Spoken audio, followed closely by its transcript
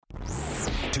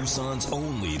Tucson's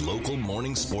only local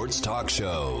morning sports talk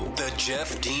show. The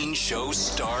Jeff Dean Show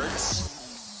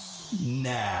starts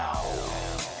now.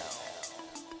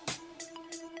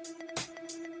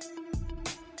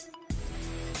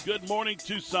 Good morning,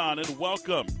 Tucson, and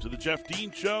welcome to the Jeff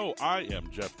Dean Show. I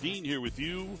am Jeff Dean here with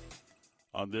you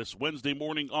on this Wednesday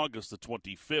morning, August the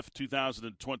 25th,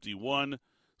 2021,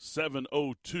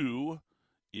 7:02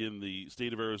 in the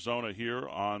state of Arizona here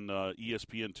on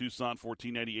ESPN Tucson,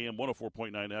 1490 AM,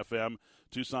 104.9 FM,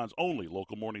 Tucson's only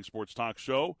local morning sports talk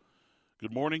show.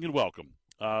 Good morning and welcome.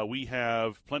 We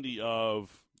have plenty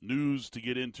of news to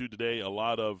get into today, a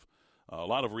lot of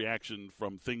reaction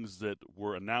from things that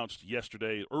were announced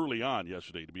yesterday, early on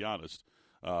yesterday, to be honest.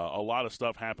 A lot of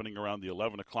stuff happening around the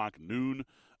 11 o'clock noon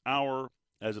hour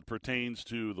as it pertains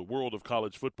to the world of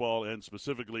college football and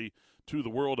specifically to the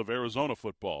world of Arizona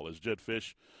football, as Jedd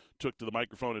Fisch took to the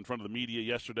microphone in front of the media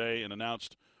yesterday and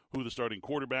announced who the starting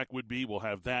quarterback would be. We'll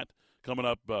have that coming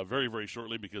up very, very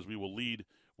shortly because we will lead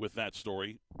with that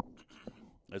story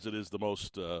as it is the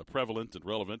most prevalent and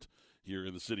relevant here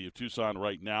in the city of Tucson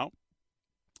right now.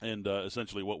 And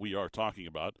essentially what we are talking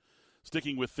about.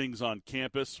 Sticking with things on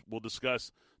campus, we'll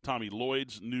discuss Tommy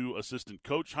Lloyd's new assistant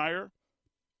coach hire,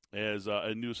 as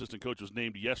a new assistant coach was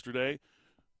named yesterday.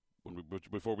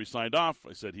 Before we signed off,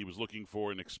 I said he was looking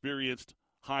for an experienced,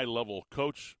 high-level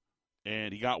coach,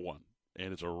 and he got one,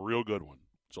 and it's a real good one.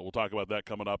 So we'll talk about that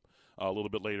coming up a little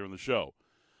bit later in the show.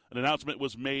 An announcement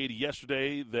was made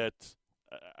yesterday that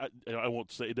I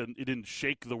won't say it didn't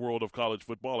shake the world of college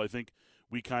football. I think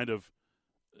we kind of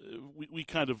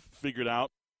figured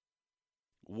out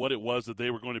what it was that they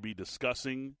were going to be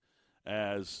discussing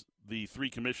as the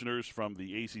three commissioners from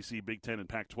the ACC, Big Ten, and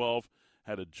Pac-12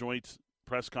 had a joint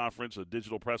press conference, a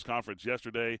digital press conference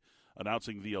yesterday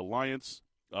announcing the alliance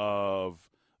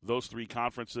of those three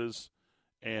conferences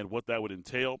and what that would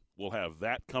entail. We'll have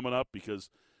that coming up because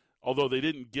although they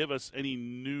didn't give us any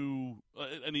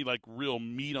real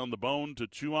meat on the bone to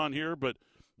chew on here, but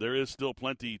there is still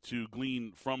plenty to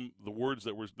glean from the words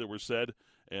that were said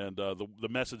and the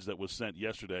message that was sent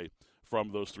yesterday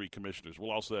from those three commissioners.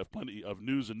 We'll also have plenty of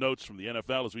news and notes from the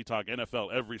NFL as we talk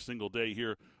NFL every single day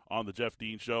here on the Jeff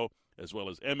Dean Show, as well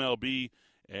as MLB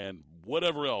and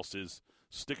whatever else is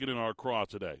sticking in our craw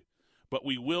today. But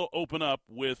we will open up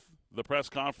with the press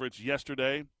conference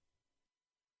yesterday.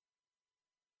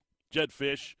 Jedd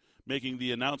Fisch making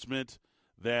the announcement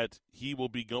that he will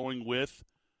be going with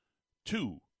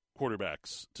two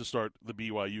quarterbacks to start the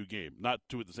BYU game. Not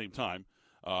two at the same time.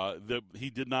 He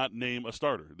did not name a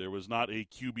starter. There was not a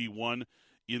QB1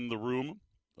 in the room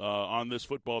on this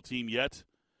football team yet.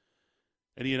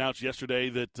 And he announced yesterday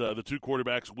that the two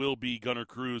quarterbacks will be Gunnar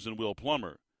Cruz and Will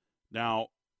Plummer. Now,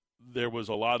 there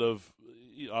was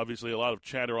obviously a lot of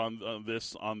chatter on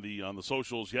this on the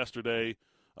socials yesterday,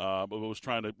 but I was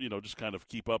trying to just kind of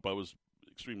keep up. I was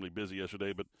extremely busy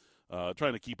yesterday, but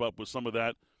trying to keep up with some of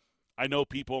that. I know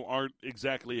people aren't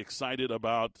exactly excited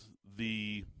about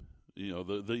the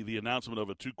announcement of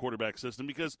a two quarterback system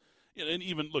because, and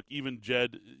even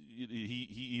Jedd, he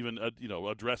even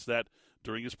addressed that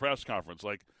during his press conference.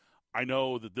 Like, I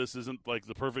know that this isn't like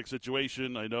the perfect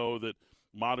situation. I know that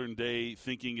modern day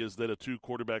thinking is that a two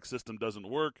quarterback system doesn't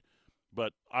work,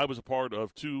 but I was a part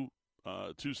of two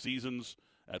seasons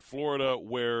at Florida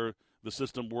where the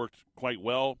system worked quite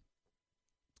well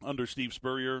under Steve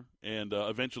Spurrier, and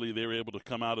eventually they were able to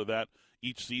come out of that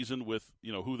each season with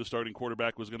who the starting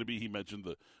quarterback was going to be. He mentioned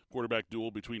the quarterback duel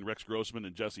between Rex Grossman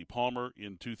and Jesse Palmer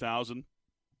in 2000.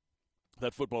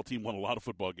 That football team won a lot of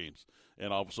football games,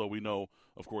 and also we know,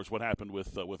 of course, what happened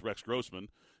with Rex Grossman,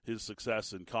 his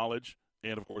success in college,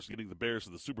 and of course getting the Bears to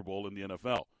the Super Bowl in the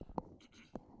NFL.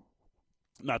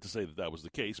 Not to say that was the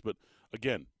case, but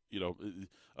again,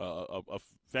 a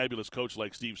fabulous coach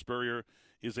like Steve Spurrier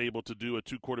is able to do a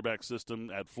two-quarterback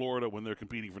system at Florida when they're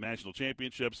competing for national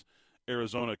championships.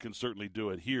 Arizona can certainly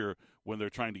do it here when they're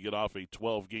trying to get off a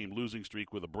 12-game losing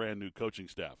streak with a brand-new coaching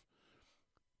staff.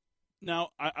 Now,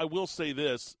 I will say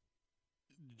this.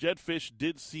 Jedd Fisch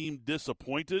did seem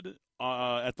disappointed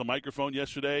at the microphone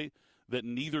yesterday that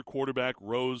neither quarterback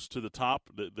rose to the top,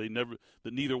 that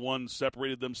neither one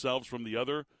separated themselves from the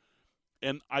other.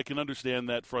 And I can understand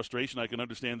that frustration. I can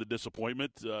understand the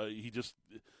disappointment. He just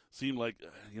seemed like,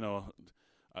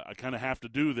 I kind of have to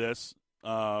do this.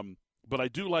 But I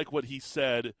do like what he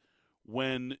said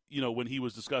when he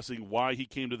was discussing why he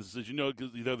came to the decision.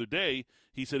 Because the other day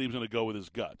he said he was going to go with his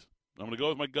gut. I'm going to go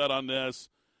with my gut on this.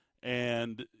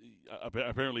 And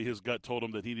apparently his gut told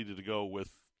him that he needed to go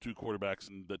with two quarterbacks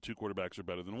and that two quarterbacks are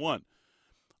better than one.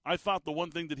 I thought the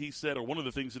one thing that he said, or one of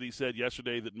the things that he said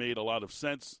yesterday that made a lot of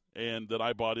sense and that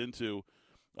I bought into,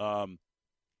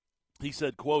 he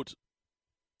said, quote,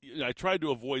 I tried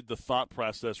to avoid the thought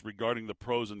process regarding the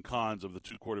pros and cons of the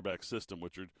two-quarterback system,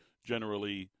 which are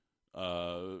generally,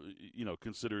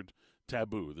 considered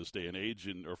taboo this day and age,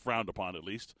 or frowned upon at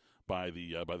least by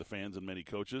the fans and many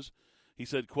coaches. He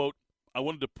said, quote, I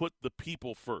wanted to put the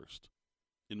people first.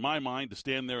 In my mind, to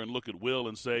stand there and look at Will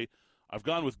and say, I've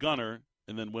gone with Gunner,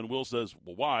 and then when Will says,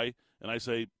 well, why? And I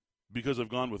say, because I've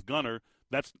gone with Gunner,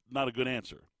 that's not a good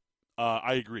answer.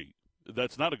 I agree.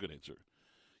 That's not a good answer.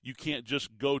 You can't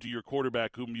just go to your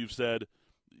quarterback whom you've said,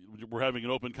 we're having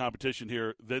an open competition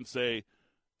here, then say,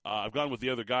 I've gone with the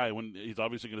other guy. When he's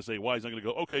obviously going to say why, he's not going to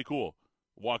go, okay, cool,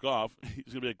 walk off.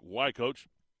 He's going to be like, why, coach?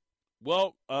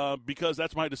 Well, because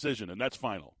that's my decision, and that's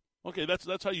final. Okay,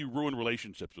 that's how you ruin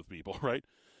relationships with people, right?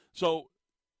 So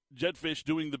Jedd Fisch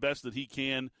doing the best that he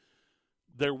can.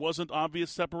 There wasn't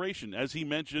obvious separation. As he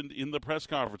mentioned in the press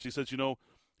conference, he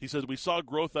says, we saw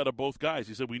growth out of both guys.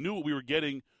 He said we knew what we were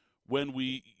getting when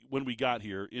we got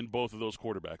here in both of those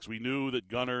quarterbacks. We knew that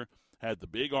Gunner had the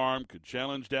big arm, could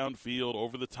challenge downfield,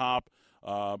 over the top,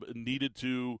 needed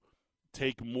to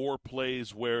take more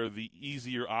plays where the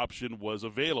easier option was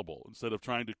available instead of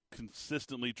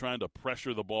consistently trying to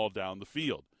pressure the ball down the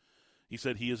field. He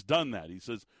said he has done that. He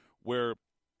says where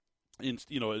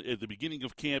at the beginning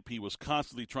of camp he was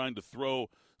constantly trying to throw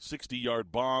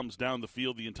 60-yard bombs down the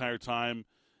field the entire time,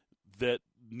 that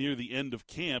near the end of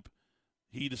camp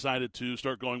he decided to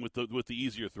start going with the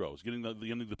easier throws, getting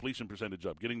the completion percentage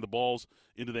up, getting the balls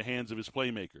into the hands of his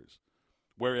playmakers.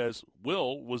 Whereas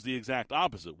Will was the exact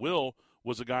opposite. Will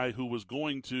was a guy who was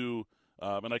going to,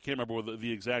 and I can't remember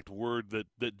the exact word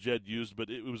that Jed used, but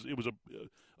it was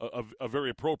a very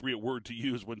appropriate word to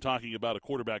use when talking about a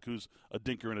quarterback who's a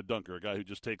dinker and a dunker, a guy who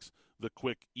just takes the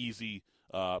quick, easy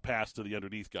pass to the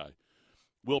underneath guy.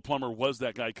 Will Plummer was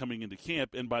that guy coming into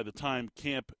camp, and by the time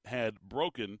camp had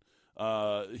broken,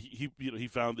 he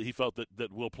felt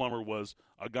that Will Plummer was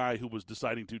a guy who was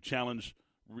deciding to challenge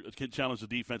the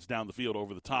defense down the field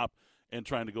over the top and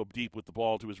trying to go deep with the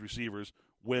ball to his receivers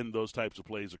when those types of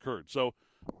plays occurred. So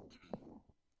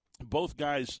both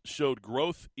guys showed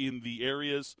growth in the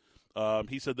areas.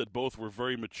 He said that both were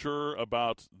very mature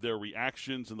about their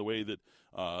reactions and the way that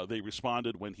they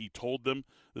responded when he told them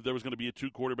that there was going to be a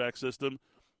two-quarterback system.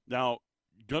 Now,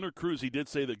 Gunnar Cruz, he did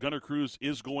say that Gunnar Cruz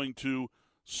is going to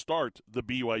start the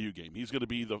BYU game. He's going to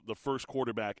be the first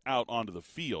quarterback out onto the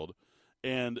field,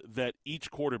 and that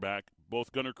each quarterback,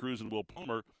 both Gunnar Cruz and Will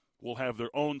Plummer, will have their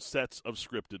own sets of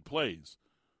scripted plays.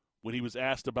 When he was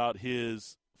asked about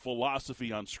his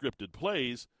philosophy on scripted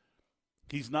plays,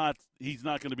 he's not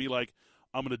going to be like,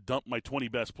 I'm going to dump my 20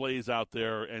 best plays out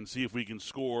there and see if we can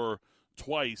score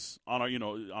twice on our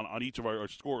on each of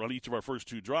our first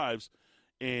two drives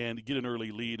and get an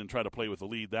early lead and try to play with a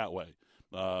lead that way.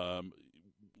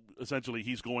 Essentially,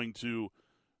 he's going to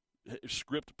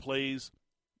script plays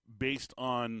based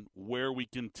on where we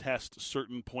can test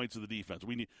certain points of the defense.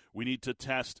 We need to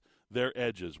test their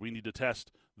edges. We need to test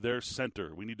their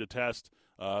center. We need to test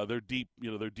their deep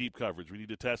coverage. We need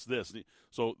to test this.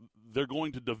 So they're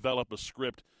going to develop a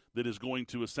script that is going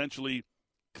to essentially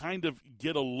kind of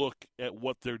get a look at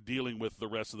what they're dealing with the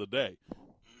rest of the day,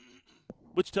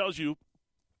 which tells you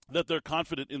that they're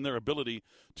confident in their ability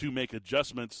to make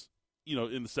adjustments,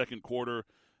 in the second quarter,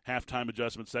 halftime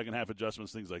adjustments, second half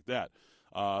adjustments, things like that.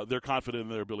 They're confident in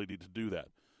their ability to do that.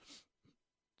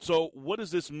 So what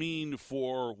does this mean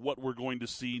for what we're going to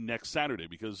see next Saturday?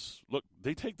 Because, look,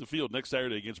 they take the field next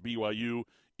Saturday against BYU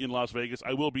in Las Vegas.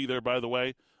 I will be there, by the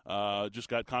way. Just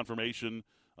got confirmation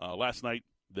last night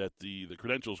that the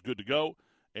credential's good to go,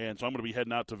 and so I'm going to be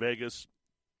heading out to Vegas.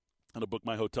 I'm going to book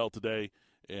my hotel today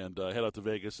and head out to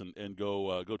Vegas and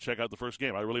go check out the first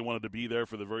game. I really wanted to be there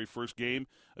for the very first game.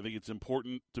 I think it's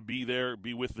important to be there,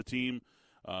 be with the team,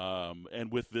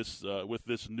 and with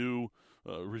this new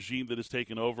regime that has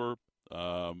taken over,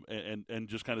 and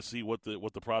just kind of see what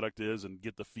the product is and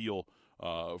get the feel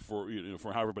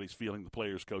for how everybody's feeling, the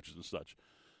players, coaches, and such.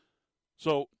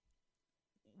 So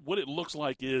what it looks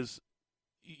like is,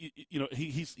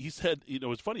 he said,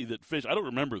 it's funny that Fisch, I don't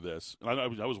remember this. I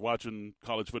was watching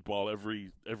college football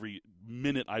every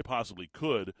minute I possibly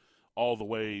could, all the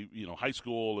way, high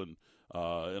school and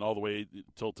all the way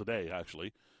till today,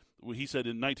 actually. He said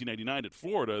in 1999 at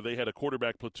Florida, they had a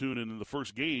quarterback platoon, and in the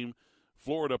first game,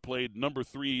 Florida played number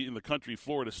 3 in the country,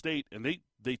 Florida State, and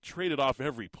they traded off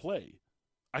every play.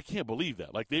 I can't believe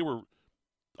that.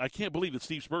 I can't believe that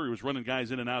Steve Spurrier was running guys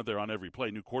in and out there on every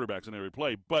play, new quarterbacks on every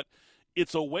play, but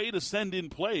it's a way to send in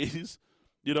plays.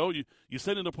 You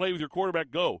send in a play with your quarterback,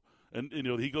 go. And,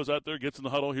 he goes out there, gets in the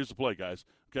huddle, here's the play, guys.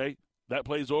 Okay, that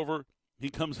play's over. He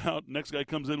comes out, next guy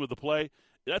comes in with the play.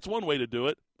 That's one way to do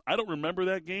it. I don't remember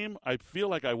that game. I feel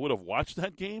like I would have watched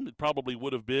that game. It probably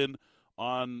would have been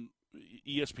on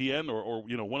ESPN or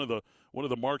one of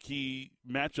the marquee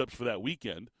matchups for that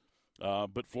weekend.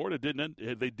 But Florida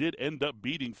did end up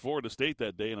beating Florida State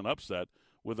that day in an upset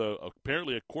with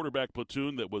apparently a quarterback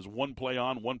platoon that was one play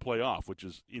on, one play off, which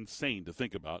is insane to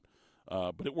think about.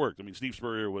 But it worked. I mean, Steve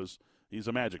Spurrier he's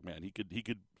a magic man. He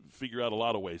could figure out a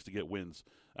lot of ways to get wins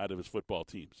out of his football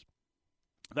teams.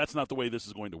 That's not the way this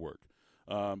is going to work.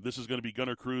 This is going to be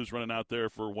Gunnar Cruz running out there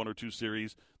for one or two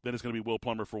series. Then it's going to be Will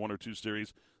Plummer for one or two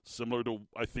series, similar to,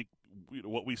 I think,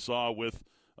 what we saw with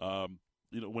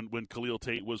when Khalil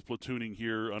Tate was platooning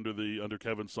here under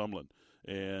Kevin Sumlin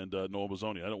and Noah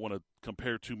Mazzoni. I don't want to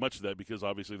compare too much of that because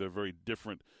obviously they're very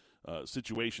different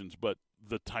situations, but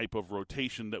the type of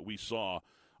rotation that we saw,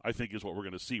 I think, is what we're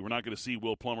going to see. We're not going to see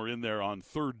Will Plummer in there on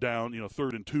third down,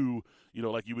 3rd and 2,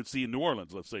 like you would see in New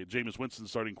Orleans. Let's say Jameis Winston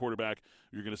starting quarterback.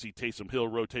 You're going to see Taysom Hill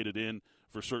rotated in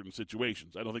for certain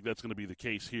situations. I don't think that's going to be the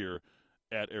case here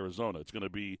at Arizona. It's going to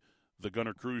be the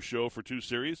Gunnar Cruz show for 2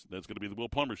 series. That's going to be the Will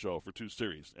Plummer show for 2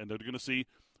 series. And they're going to see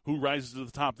who rises to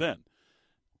the top then.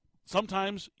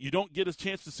 Sometimes you don't get a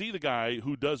chance to see the guy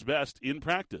who does best in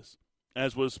practice,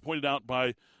 as was pointed out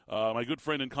by my good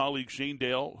friend and colleague Shane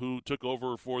Dale, who took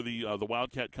over for the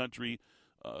Wildcat Country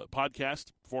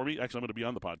podcast for me. Actually, I'm going to be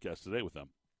on the podcast today with them.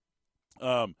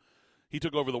 He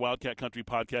took over the Wildcat Country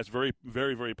podcast, very,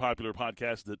 very, very popular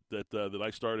podcast that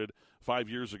I started 5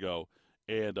 years ago.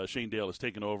 And Shane Dale has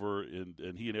taken over,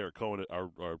 and he and Eric Cohen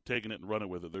are taking it and running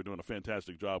with it. They're doing a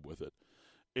fantastic job with it.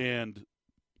 And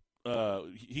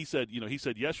he said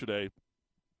yesterday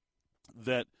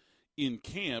that in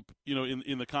camp,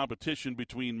 in the competition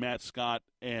between Matt Scott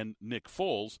and Nick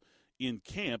Foles, in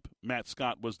camp, Matt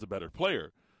Scott was the better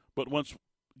player. But once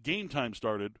game time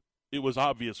started, it was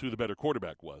obvious who the better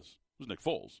quarterback was. It was Nick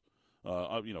Foles,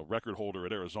 record holder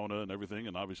at Arizona and everything,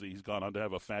 and obviously he's gone on to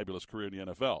have a fabulous career in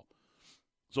the NFL.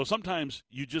 So sometimes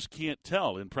you just can't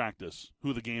tell in practice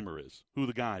who the gamer is, who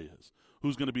the guy is,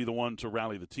 who's going to be the one to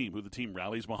rally the team, who the team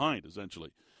rallies behind,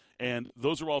 essentially. And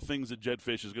those are all things that Jedd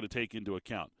Fisch is going to take into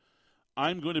account.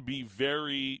 I'm going to be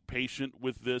very patient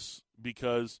with this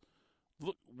because,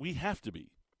 look, we have to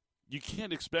be. You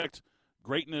can't expect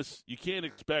greatness. You can't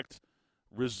expect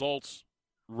results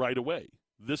right away.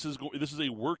 This is a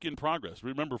work in progress.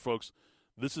 Remember, folks,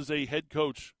 this is a head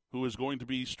coach who is going to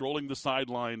be strolling the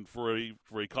sideline for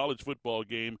a college football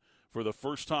game for the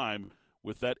first time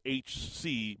with that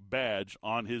HC badge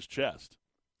on his chest.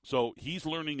 So he's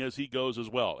learning as he goes as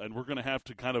well, and we're going to have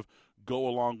to kind of go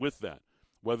along with that,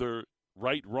 whether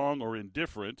right, wrong, or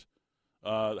indifferent.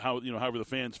 However the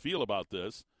fans feel about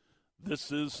this.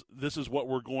 This is what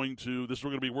we're going to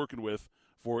be working with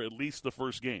for at least the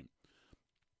first game.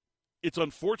 It's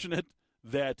unfortunate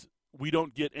that we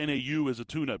don't get NAU as a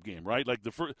tune-up game, right? Like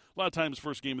a lot of times,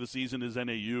 first game of the season is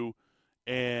NAU,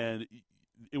 and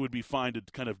it would be fine to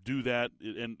kind of do that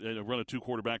and run a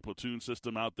 2-quarterback platoon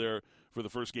system out there for the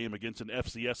first game against an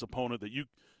FCS opponent that you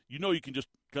can just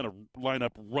kind of line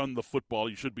up, run the football.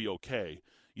 You should be okay.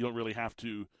 You don't really have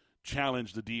to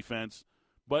challenge the defense.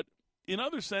 But in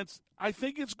other sense, I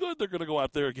think it's good they're going to go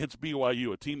out there against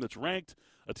BYU, a team that's ranked,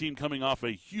 a team coming off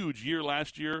a huge year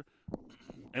last year,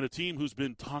 and a team who's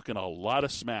been talking a lot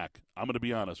of smack. I'm going to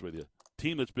be honest with you.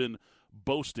 Team that's been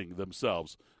boasting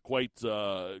themselves quite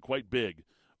big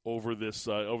over this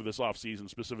offseason,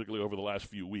 specifically over the last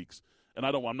few weeks. And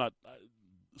I'm not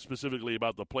specifically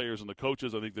about the players and the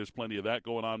coaches. I think there's plenty of that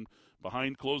going on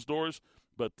behind closed doors.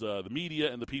 But the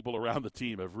media and the people around the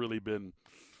team have really been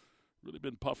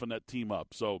puffing that team up.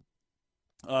 So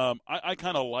I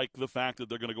kind of like the fact that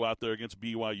they're going to go out there against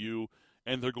BYU,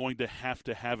 and they're going to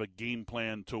have a game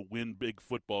plan to win big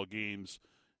football games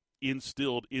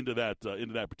instilled into that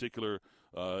particular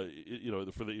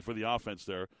for the offense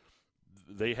there.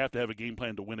 They have to have a game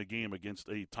plan to win a game against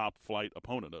a top flight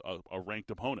opponent, a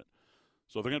ranked opponent.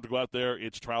 So they're going to have to go out there.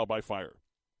 It's trial by fire.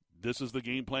 This is the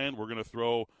game plan. We're going to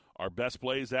throw our best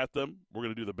plays at them. We're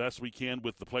going to do the best we can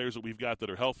with the players that we've got that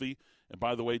are healthy. And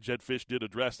by the way, Jedd Fisch did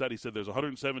address that. He said there's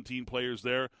 117 players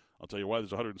there. I'll tell you why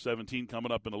there's 117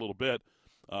 coming up in a little bit,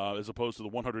 as opposed to the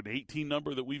 118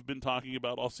 number that we've been talking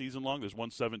about all season long. There's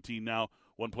 117 now.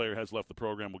 One player has left the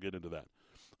program. We'll get into that.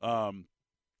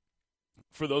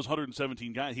 For those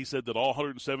 117 guys, he said that all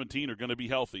 117 are going to be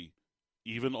healthy.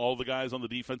 Even all the guys on the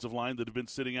defensive line that have been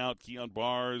sitting out, Keon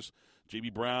Bars, J.B.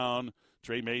 Brown,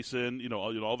 Trey Mason,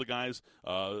 all the guys,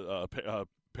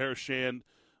 Paris Shand,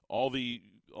 all the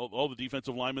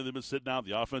defensive linemen that have been sitting out,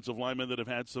 the offensive linemen that have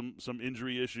had some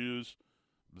injury issues,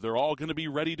 they're all going to be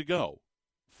ready to go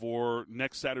for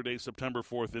next Saturday, September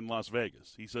 4th in Las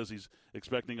Vegas. He says he's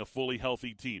expecting a fully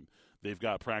healthy team. They've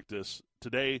got practice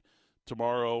today,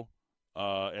 tomorrow,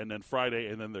 and then Friday,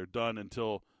 and then they're done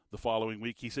until the following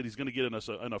week. He said he's going to get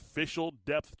an official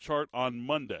depth chart on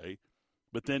Monday,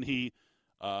 but then he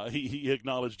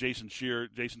acknowledged Jason Scheer.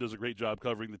 Jason does a great job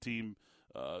covering the team,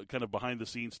 kind of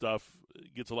behind-the-scenes stuff,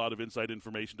 gets a lot of inside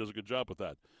information, does a good job with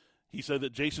that. He said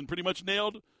that Jason pretty much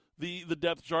nailed the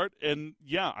depth chart, and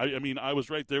yeah, I mean, I was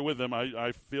right there with him.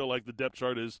 I feel like the depth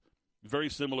chart is very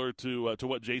similar to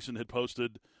what Jason had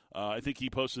posted. I think he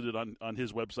posted it on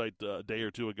his website a day or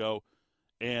two ago,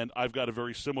 and I've got a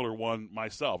very similar one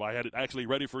myself. I had it actually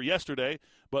ready for yesterday,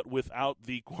 but without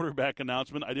the quarterback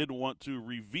announcement, I didn't want to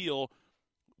reveal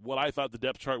what I thought the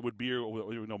depth chart would be,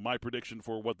 or my prediction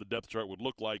for what the depth chart would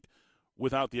look like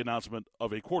without the announcement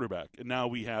of a quarterback. And now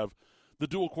we have the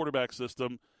dual quarterback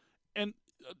system, and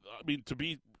I mean, to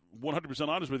be 100%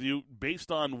 honest with you,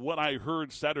 based on what I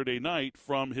heard Saturday night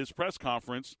from his press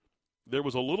conference, there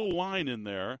was a little line in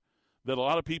there that a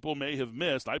lot of people may have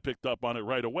missed. I picked up on it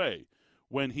right away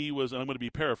when he was, and I'm going to be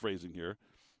paraphrasing here,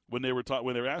 when they were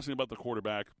asking about the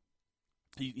quarterback,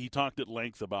 he talked at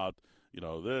length about,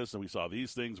 this, and we saw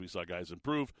these things, we saw guys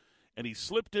improve, and he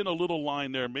slipped in a little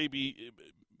line there, maybe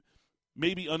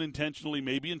unintentionally,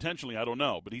 maybe intentionally, I don't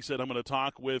know, but he said, I'm going to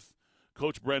talk with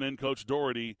Coach Brennan, Coach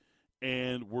Doherty,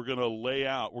 and we're going to lay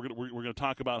out. We're going to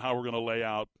talk about how we're going to lay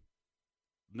out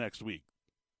next week.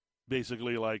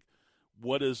 Basically, like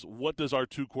what does our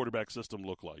two quarterback system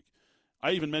look like?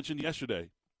 I even mentioned yesterday,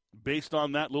 based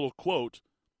on that little quote,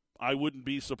 I wouldn't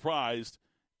be surprised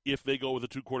if they go with a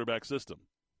two quarterback system.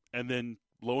 And then,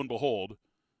 lo and behold,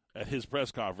 at his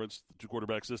press conference, the two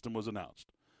quarterback system was announced.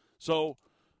 So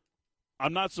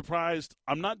I'm not surprised.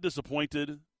 I'm not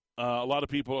disappointed. A lot of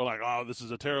people are like, oh, this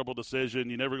is a terrible decision.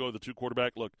 You never go with the two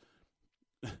quarterback. Look,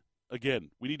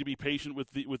 again, we need to be patient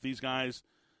with these guys.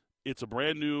 It's a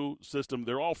brand new system.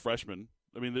 They're all freshmen.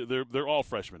 I mean, they're all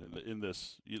freshmen in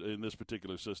this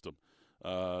particular system.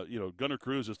 Gunnar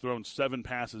Cruz has thrown 7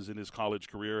 passes in his college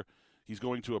career. He's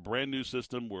going to a brand new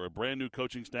system where a brand new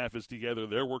coaching staff is together.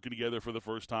 They're working together for the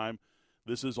first time.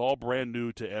 This is all brand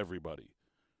new to everybody.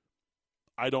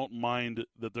 I don't mind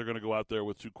that they're going to go out there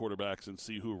with two quarterbacks and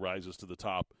see who rises to the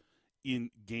top in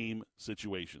game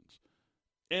situations.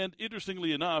 And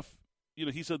interestingly enough,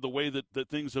 he said the way that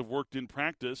things have worked in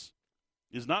practice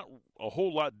is not a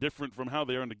whole lot different from how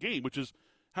they are in the game, which is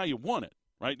how you want it,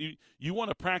 right? You want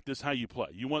to practice how you play.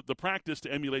 You want the practice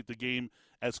to emulate the game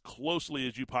as closely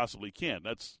as you possibly can.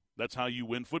 That's how you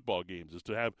win football games, is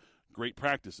to have great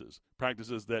practices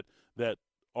that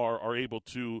are able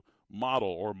to model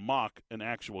or mock an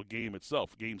actual game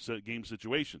itself, game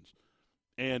situations.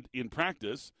 And in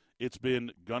practice, it's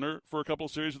been Gunnar for a couple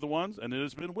of series with the ones, and then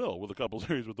it's been Will with a couple of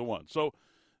series with the ones. So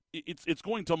it's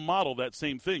going to model that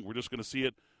same thing. We're just going to see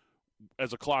it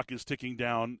as a clock is ticking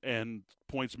down and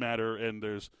points matter and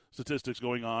there's statistics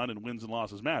going on and wins and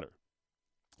losses matter.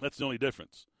 That's the only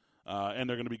difference. And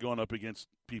they're going to be going up against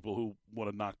people who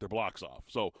want to knock their blocks off.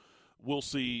 So we'll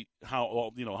see how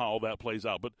all that plays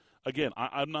out. But again,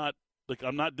 I'm not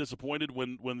disappointed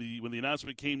when the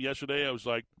announcement came yesterday. I was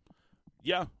like,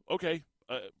 yeah, okay.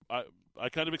 I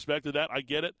kind of expected that. I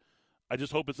get it. I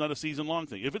just hope it's not a season-long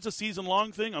thing. If it's a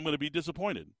season-long thing, I'm going to be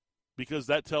disappointed because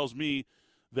that tells me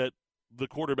that the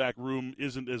quarterback room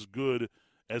isn't as good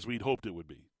as we'd hoped it would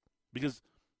be. Because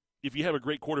if you have a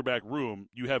great quarterback room,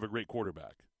 you have a great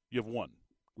quarterback. You have one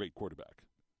great quarterback.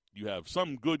 You have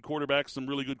some good quarterbacks, some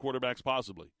really good quarterbacks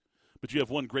possibly. But you have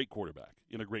one great quarterback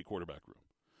in a great quarterback room.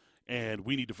 And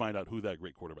we need to find out who that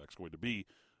great quarterback's going to be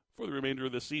for the remainder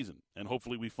of this season. And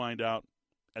hopefully we find out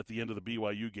at the end of the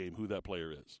BYU game who that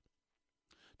player is.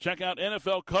 Check out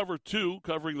NFL Cover 2,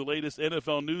 covering the latest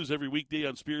NFL news every weekday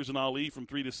on Spears and Ali from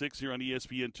 3 to 6 here on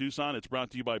ESPN Tucson. It's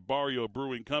brought to you by Barrio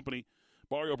Brewing Company.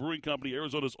 Barrio Brewing Company,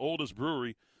 Arizona's oldest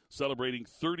brewery, celebrating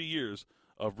 30 years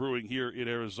of brewing here in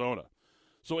Arizona.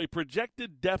 So a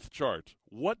projected depth chart.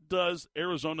 What does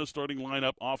Arizona's starting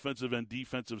lineup, offensive and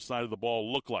defensive side of the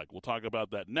ball look like? We'll talk about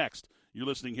that next. You're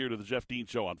listening here to the Jeff Dean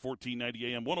Show on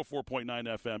 1490 AM, 104.9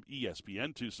 FM,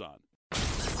 ESPN Tucson.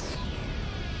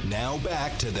 Now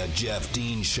back to the Jeff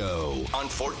Dean Show on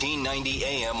 1490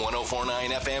 AM, 104.9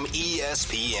 FM,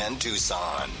 ESPN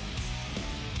Tucson.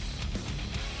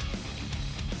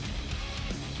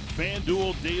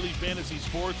 FanDuel Daily Fantasy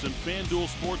Sports and FanDuel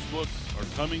Sportsbook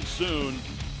are coming soon.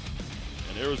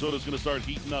 And Arizona's going to start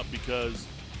heating up because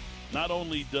not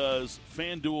only does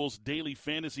FanDuel's Daily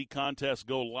Fantasy Contest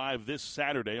go live this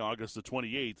Saturday, August the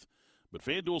 28th, But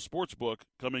FanDuel Sportsbook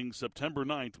coming September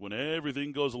 9th when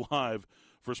everything goes live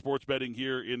for sports betting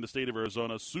here in the state of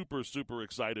Arizona. Super, super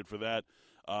excited for that.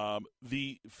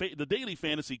 The daily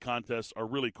fantasy contests are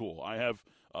really cool. I have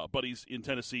buddies in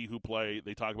Tennessee who play.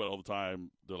 They talk about it all the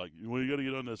time. They're like, well, you got to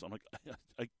get on this. I'm like,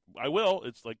 I will.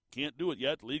 It's like, can't do it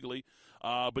yet legally,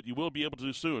 but you will be able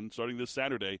to soon, starting this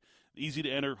Saturday. Easy to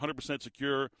enter, 100%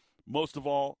 secure. Most of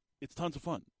all, it's tons of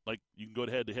fun. Like, you can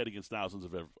go head-to-head against thousands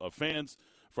of fans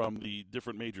from the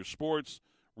different major sports,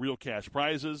 real cash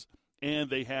prizes, and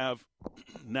they have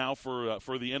now for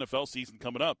the NFL season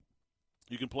coming up,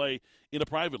 you can play in a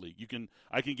private league.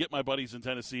 I can get my buddies in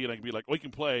Tennessee, and I can be like, we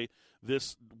can play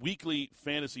this weekly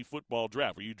fantasy football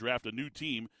draft where you draft a new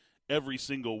team every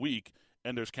single week,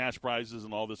 and there's cash prizes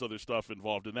and all this other stuff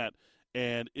involved in that.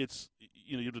 And it's,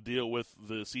 you have to deal with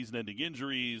the season-ending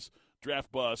injuries,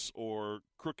 draft busts, or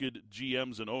crooked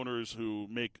GMs and owners who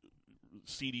make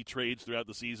seedy trades throughout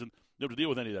the season. You have to deal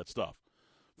with any of that stuff.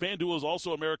 FanDuel is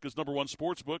also America's #1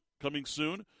 sportsbook, coming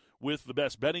soon with the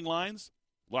best betting lines,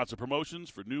 lots of promotions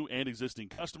for new and existing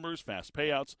customers, fast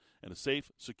payouts, and a safe,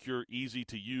 secure,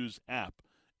 easy-to-use app.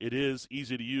 It is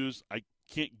easy to use. I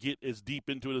can't get as deep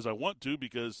into it as I want to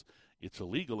because it's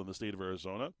illegal in the state of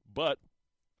Arizona, but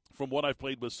from what I've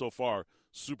played with so far,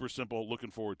 super simple.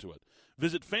 Looking forward to it.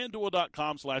 Visit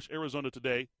FanDuel.com/Arizona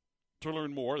today to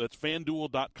learn more. That's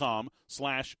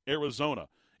FanDuel.com/Arizona.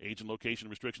 Age and location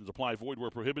restrictions apply. Void where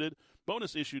prohibited.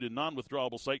 Bonus issued in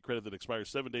non-withdrawable site credit that expires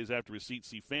 7 days after receipt.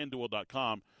 See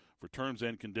FanDuel.com for terms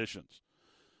and conditions.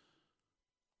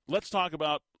 Let's talk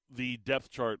about the depth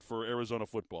chart for Arizona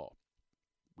football.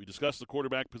 We discussed the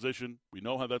quarterback position. We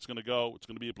know how that's going to go. It's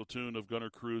going to be a platoon of Gunnar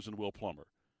Cruz and Will Plummer.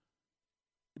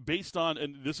 Based on,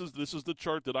 and this is the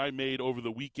chart that I made over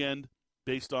the weekend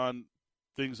based on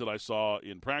things that I saw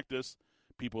in practice,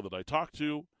 people that I talked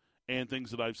to, and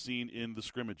things that I've seen in the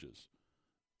scrimmages.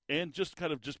 And just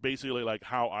basically like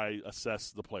how I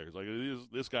assess the players. Like,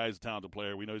 this guy's a talented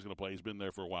player. We know he's going to play. He's been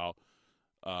there for a while.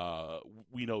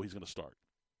 We know he's going to start.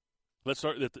 Let's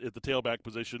start at the tailback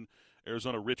position.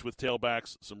 Arizona rich with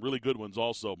tailbacks, some really good ones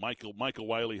also. Michael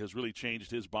Wiley has really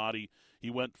changed his body. He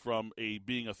went from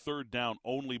being a third down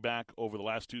only back over the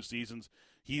last 2 seasons.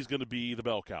 He's going to be the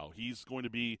bell cow. He's going to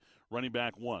be running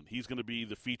back 1. He's going to be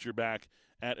the feature back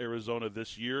at Arizona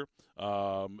this year,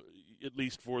 at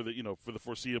least for the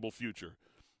foreseeable future.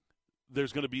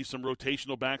 There's going to be some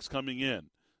rotational backs coming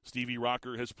in. Stevie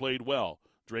Rocker has played well.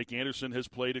 Drake Anderson has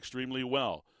played extremely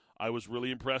well. I was really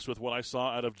impressed with what I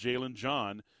saw out of Jalen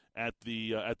John at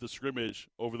the scrimmage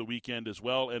over the weekend as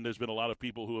well, and there's been a lot of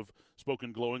people who have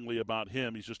spoken glowingly about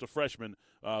him. He's just a freshman,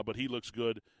 but he looks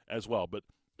good as well. But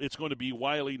it's going to be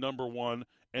Wiley #1,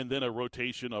 and then a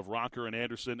rotation of Rocker and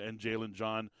Anderson and Jalen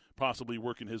John, possibly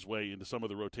working his way into some of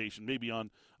the rotation, maybe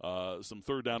on some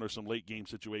third down or some late game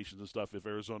situations and stuff. If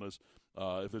Arizona's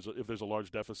if there's a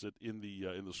large deficit in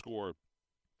the score,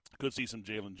 could see some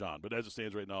Jalen John. But as it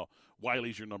stands right now,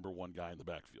 Wiley's your #1 guy in the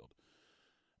backfield.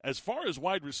 As far as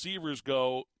wide receivers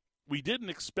go, we didn't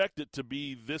expect it to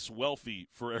be this wealthy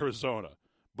for Arizona.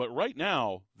 But right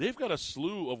now, they've got a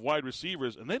slew of wide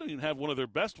receivers, and they don't even have one of their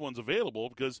best ones available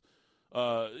because,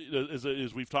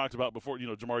 as we've talked about before,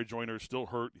 Jamari Joyner is still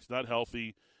hurt. He's not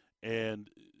healthy.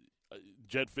 And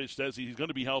Jed Fish says he's going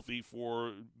to be healthy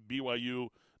for BYU.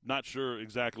 Not sure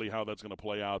exactly how that's going to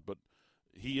play out, but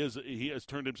he has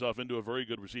turned himself into a very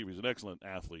good receiver. He's an excellent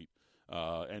athlete,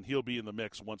 and he'll be in the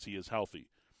mix once he is healthy.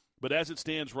 But as it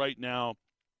stands right now,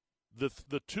 the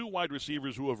 2 wide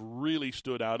receivers who have really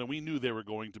stood out, and we knew they were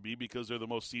going to be because they're the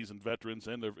most seasoned veterans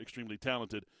and they're extremely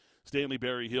talented, Stanley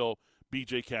Berryhill,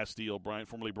 B.J. Castile,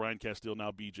 formerly Brian Castile,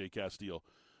 now B.J. Castile.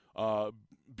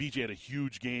 B.J. had a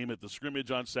huge game at the scrimmage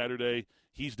on Saturday.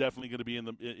 He's definitely going to be in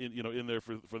there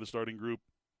for the starting group.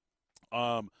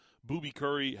 Boobie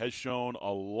Curry has shown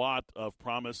a lot of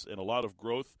promise and a lot of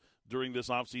growth during this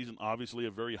offseason. Obviously,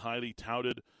 a very highly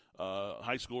touted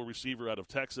high school receiver out of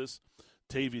Texas.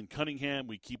 Tavian Cunningham,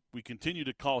 we continue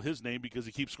to call his name because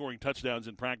he keeps scoring touchdowns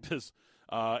in practice,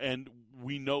 and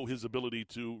we know his ability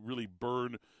to really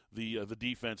burn the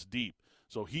defense deep.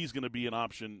 So he's going to be an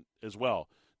option as well.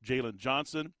 Jalen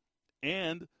Johnson,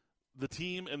 and the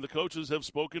team and the coaches have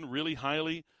spoken really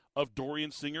highly of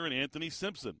Dorian Singer and Anthony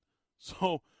Simpson.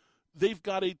 So they've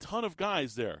got a ton of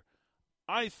guys there.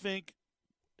 I think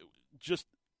just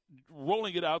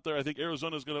rolling it out there, I think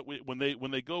Arizona's going to,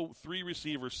 when they go 3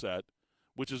 receiver set,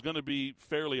 which is going to be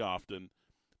fairly often,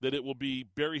 that it will be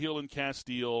Berryhill and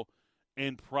Castile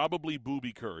and probably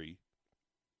Boobie Curry.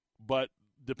 But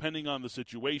depending on the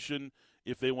situation,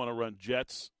 if they want to run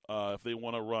jets, if they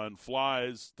want to run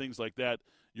flies, things like that,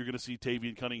 you're going to see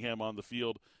Tavian Cunningham on the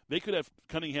field. They could have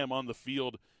Cunningham on the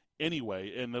field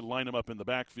anyway, and then line him up in the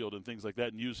backfield and things like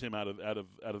that, and use him out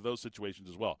of those situations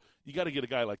as well. You got to get a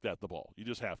guy like that the ball. You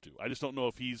just have to. I just don't know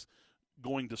if he's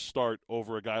going to start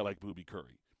over a guy like Boobie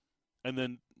Curry. And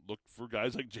then look for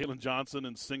guys like Jalen Johnson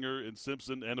and Singer and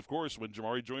Simpson, and of course, when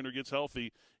Jamari Joyner gets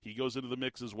healthy, he goes into the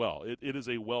mix as well. It is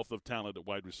a wealth of talent at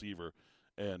wide receiver,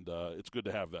 and it's good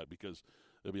to have that because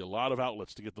there'll be a lot of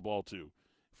outlets to get the ball to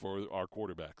for our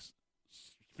quarterbacks.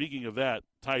 Speaking of that,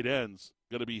 tight ends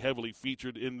going to be heavily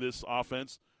featured in this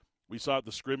offense. We saw at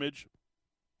the scrimmage.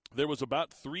 There was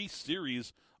about 3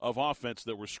 series of offense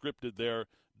that were scripted there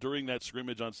during that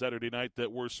scrimmage on Saturday night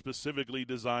that were specifically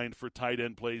designed for tight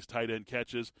end plays, tight end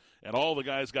catches, and all the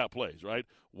guys got plays, right?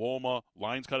 Wolma,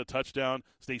 Lyons got a touchdown.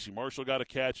 Stacey Marshall got a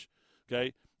catch,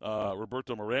 okay?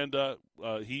 Roberto Miranda,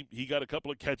 he got a couple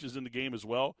of catches in the game as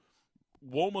well.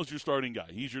 Wolma's your starting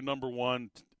guy. He's your number one,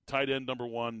 tight end number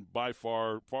one, by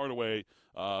far and away,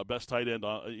 best tight end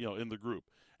in the group.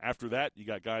 After that, you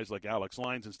got guys like Alex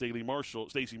Lyons and Stacey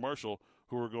Marshall,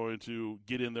 who are going to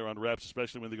get in there on reps,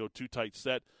 especially when they go 2 tight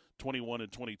set, 21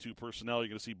 and 22 personnel. You're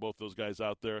going to see both those guys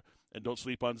out there. And don't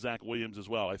sleep on Zach Williams as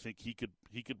well. I think he could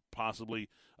possibly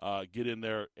get in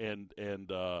there and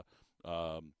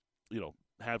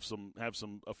have some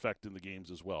effect in the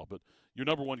games as well. But your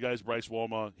number one guy is Bryce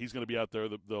Wolma. He's going to be out there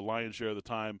the lion's share of the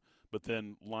time, but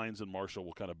then Lyons and Marshall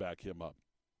will kind of back him up.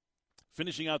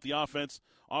 Finishing out the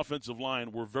offensive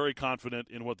line, we're very confident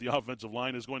in what the offensive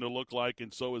line is going to look like,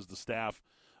 and so is the staff.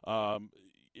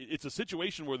 It's a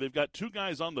situation where they've got 2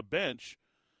 guys on the bench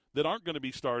that aren't going to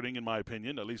be starting, in my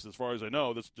opinion, at least as far as I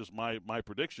know. That's just my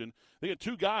prediction. They got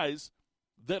 2 guys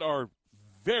that are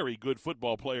very good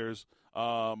football players.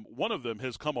 One of them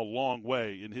has come a long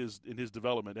way in his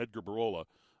development. Edgar Barola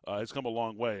has come a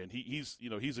long way, and he's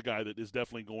a guy that is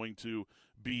definitely going to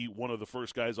be one of the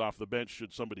first guys off the bench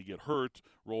should somebody get hurt,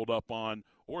 rolled up on,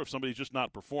 or if somebody's just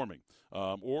not performing,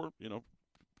 or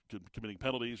committing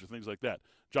penalties or things like that.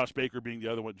 Josh Baker being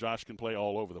the other one. Josh can play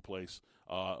all over the place.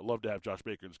 Love to have Josh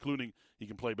Baker including he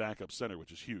can play backup center,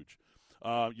 which is huge.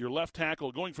 Your left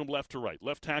tackle, going from left to right.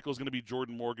 Left tackle is going to be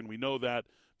Jordan Morgan. We know that.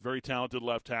 Very talented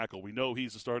left tackle. We know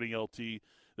he's the starting LT.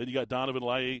 Then you got Donovan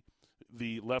Laie,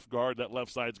 the left guard. That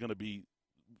left side is going to be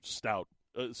stout.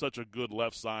 Such a good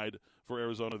left side for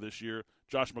Arizona this year.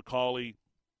 Josh McCauley,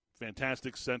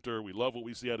 fantastic center. We love what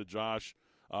we see out of Josh.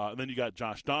 And then you got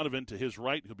Josh Donovan to his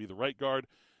right. He'll be the right guard.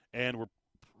 And we're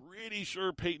pretty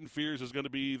sure Peyton Fears is going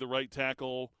to be the right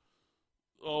tackle,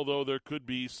 although there could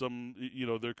be some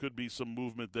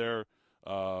movement there.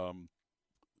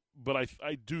 But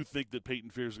I do think that Peyton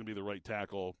Fears is going to be the right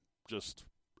tackle, just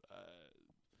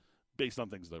based on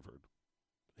things that I've heard.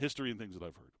 History and things that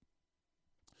I've heard.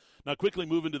 Now, quickly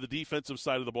move into the defensive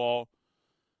side of the ball.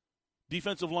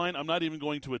 Defensive line, I'm not even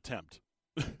going to attempt.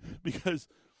 Because,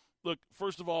 look,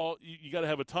 first of all, you got to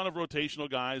have a ton of rotational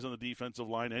guys on the defensive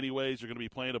line anyways. You're going to be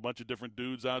playing a bunch of different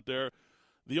dudes out there.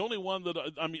 The only one that,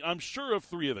 I'm sure of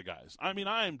 3 of the guys. I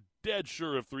am dead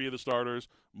sure of 3 of the starters.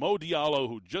 Mo Diallo,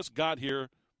 who just got here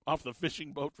off the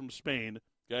fishing boat from Spain,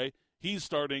 okay? He's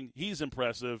starting. He's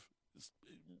impressive.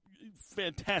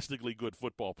 Fantastically good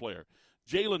football player.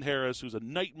 Jalen Harris, who's a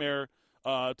nightmare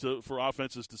for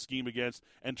offenses to scheme against,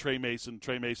 and Trey Mason.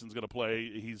 Trey Mason's going to play.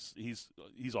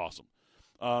 He's awesome.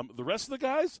 The rest of the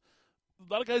guys,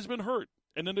 a lot of guys have been hurt.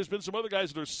 And then there's been some other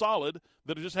guys that are solid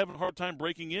that are just having a hard time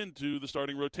breaking into the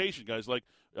starting rotation. Guys like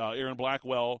Aaron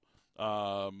Blackwell,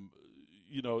 Paris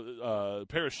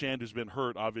Shand, who's been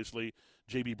hurt, obviously.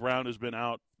 J.B. Brown has been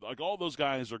out. Like, all those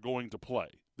guys are going to play.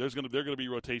 They're going to be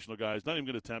rotational guys, not even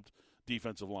going to attempt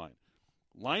defensive line.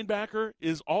 Linebacker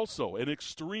is also an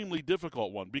extremely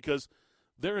difficult one because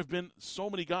there have been so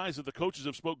many guys that the coaches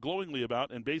have spoke glowingly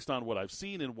about, and based on what I've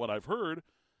seen and what I've heard,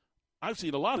 I've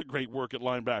seen a lot of great work at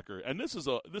linebacker, and this is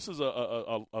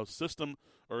a system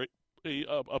or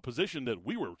a position that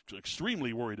we were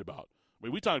extremely worried about. I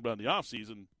mean, we talked about in the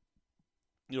offseason,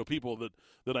 people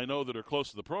that I know that are close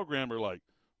to the program are like,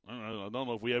 I don't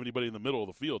know if we have anybody in the middle of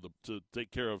the field to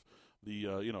take care of the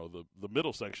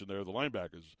middle section there, the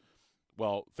linebackers.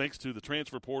 Well, thanks to the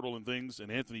transfer portal and things, and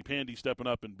Anthony Pandy stepping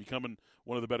up and becoming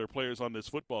one of the better players on this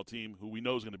football team, who we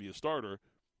know is going to be a starter,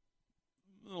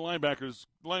 the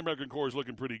linebacker core is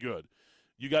looking pretty good.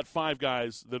 You got 5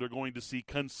 guys that are going to see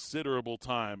considerable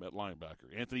time at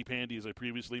linebacker. Anthony Pandy, as I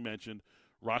previously mentioned,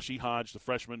 Rashi Hodge, the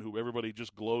freshman who everybody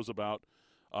just glows about,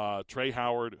 Trey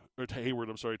Hayward,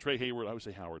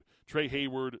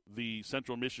 the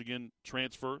Central Michigan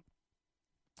transfer,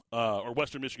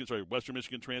 Western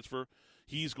Michigan transfer.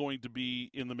 He's going to be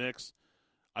in the mix.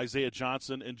 Isaiah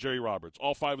Johnson, and Jerry Roberts.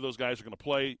 All 5 of those guys are going to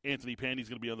play. Anthony Pandy's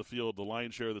going to be on the field the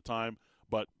lion's share of the time,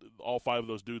 but all 5 of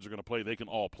those dudes are going to play. They can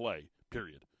all play,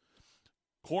 period.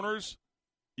 Corners,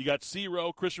 you got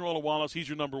C-Row, Christian Rolla-Wallace. He's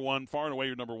your number 1, far and away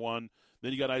your number 1.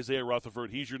 Then you got Isaiah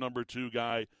Rutherford. He's your number 2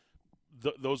 guy.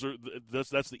 That's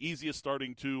the easiest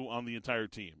starting 2 on the entire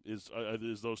team is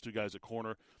those 2 guys at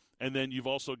corner. And then you've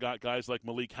also got guys like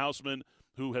Malik Houseman,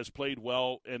 who has played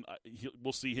well, and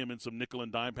we'll see him in some nickel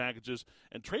and dime packages.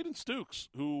 And Traden Stukes,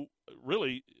 who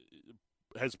really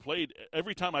has played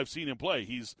every time I've seen him play,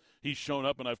 he's shown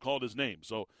up and I've called his name.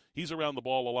 So he's around the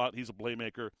ball a lot. He's a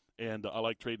playmaker, and I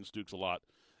like Traden Stukes a lot.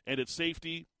 And at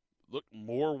safety, look,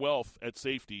 more wealth at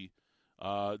safety.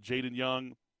 Jaden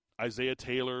Young, Isaiah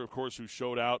Taylor, of course, who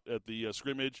showed out at the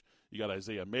scrimmage. You got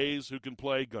Isaiah Mays, who can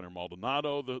play, Gunnar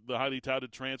Maldonado, the highly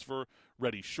touted transfer,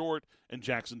 Reddy Short, and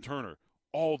Jackson Turner.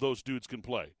 All those dudes can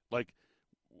play. Like,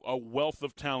 a wealth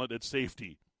of talent at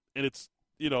safety. And it's,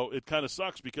 it kind of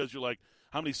sucks because you're like,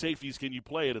 how many safeties can you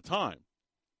play at a time?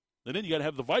 And then you got to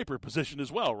have the Viper position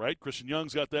as well, right? Christian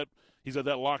Young's got that. He's got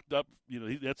that locked up.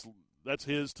 That's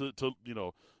his to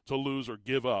lose or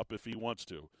give up if he wants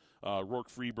to. Rourke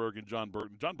Freeberg and John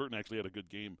Burton. John Burton actually had a good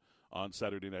game on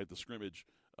Saturday night at the scrimmage.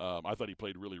 I thought he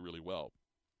played really, really well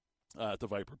at the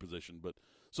Viper position. But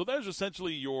so there's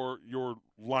essentially your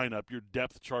lineup, your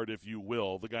depth chart, if you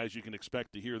will, the guys you can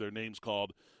expect to hear their names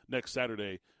called next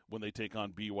Saturday when they take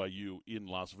on BYU in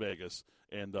Las Vegas.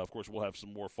 And, of course, we'll have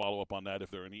some more follow-up on that. If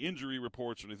there are any injury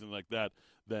reports or anything like that,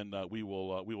 then we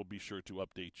will be sure to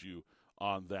update you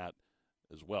on that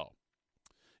as well.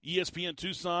 ESPN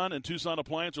Tucson and Tucson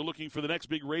Appliance are looking for the next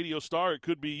big radio star. It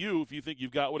could be you if you think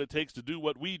you've got what it takes to do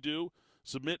what we do.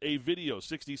 Submit a video,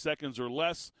 60 seconds or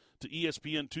less, to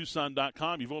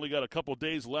ESPNTucson.com. You've only got a couple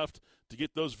days left to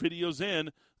get those videos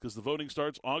in because the voting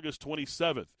starts August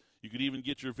 27th. You could even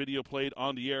get your video played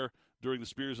on the air during the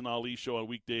Spears and Ali show on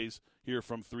weekdays here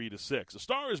from 3 to 6. A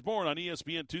Star is Born on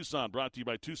ESPN Tucson, brought to you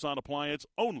by Tucson Appliance,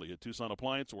 only at Tucson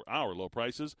Appliance, where our low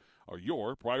prices are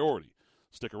your priority.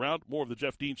 Stick around. More of the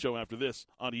Jeff Dean Show after this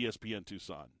on ESPN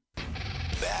Tucson.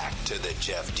 Back to the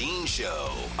Jeff Dean Show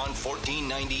on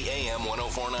 1490 AM,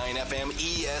 104.9 FM,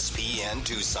 ESPN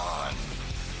Tucson.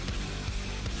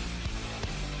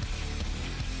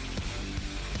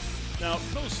 Now,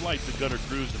 no slight to Gunnar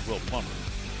Cruz and Will Plummer.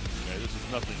 Okay, this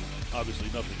is obviously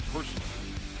nothing personal.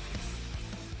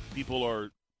 People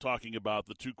are talking about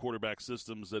the 2 quarterback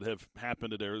systems that have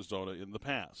happened at Arizona in the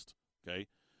past. Okay,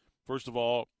 first of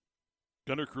all,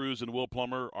 Gunnar Cruz and Will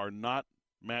Plummer are not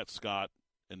Matt Scott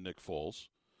and Nick Foles.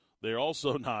 They're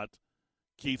also not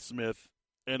Keith Smith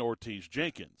and Ortiz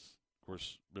Jenkins. Of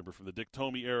course, remember from the Dick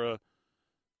Tomey era,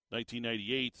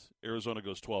 1998, Arizona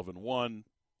goes 12-1,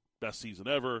 best season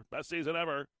ever.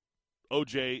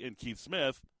 OJ and Keith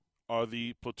Smith are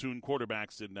the platoon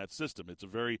quarterbacks in that system. It's a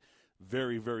very,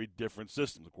 very, very different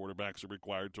system. The quarterbacks are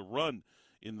required to run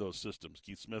in those systems.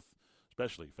 Keith Smith,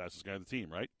 especially, fastest guy on the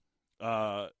team, right?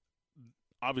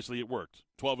 Obviously, it worked.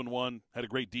 12-1, had a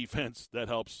great defense. That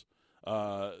helps.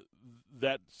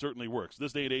 That certainly works.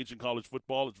 This day and age in college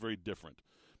football, it's very different.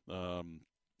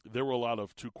 There were a lot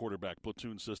of 2 quarterback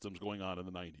platoon systems going on in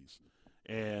the 90s.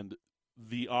 And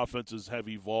the offenses have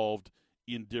evolved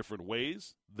in different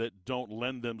ways that don't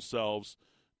lend themselves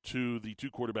to the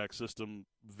 2 quarterback system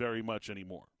very much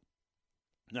anymore.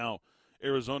 Now,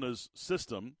 Arizona's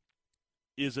system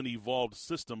is an evolved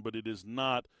system, but it is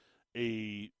not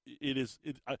I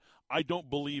don't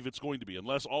believe it's going to be,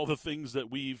 unless all the things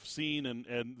that we've seen and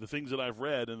the things that I've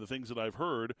read and the things that I've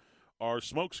heard are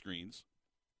smoke screens,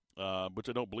 which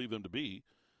I don't believe them to be.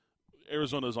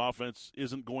 Arizona's offense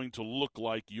isn't going to look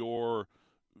like your,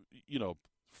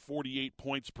 48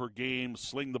 points per game,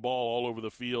 sling the ball all over the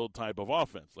field type of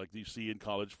offense like you see in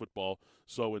college football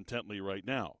so intently right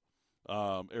now.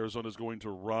 Arizona's going to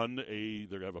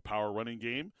they're going to have a power running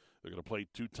game. They're going to play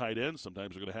 2 tight ends.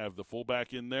 Sometimes they're going to have the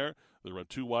fullback in there. They'll run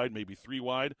 2 wide, maybe 3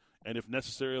 wide. And if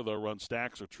necessary, they'll run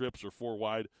stacks or trips or 4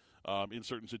 wide in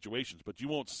certain situations. But you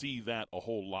won't see that a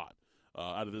whole lot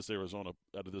out of this Arizona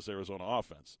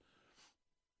offense.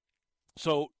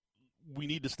 So we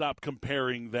need to stop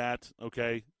comparing that,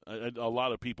 okay? A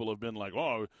lot of people have been like,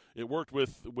 oh, it worked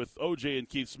with OJ and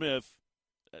Keith Smith.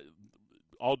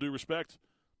 All due respect,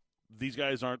 these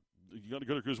guys aren't –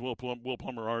 Gunnar Cruz, Will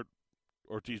Plummer aren't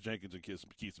Ortiz Jenkins and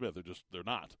Keith Smith. They're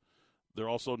not. They're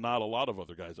also not a lot of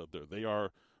other guys out there. They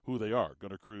are who they are.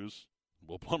 Gunnar Cruz,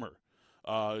 Will Plummer.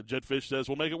 Jed Fish says,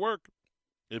 we'll make it work.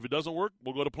 If it doesn't work,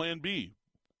 we'll go to plan B.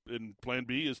 And plan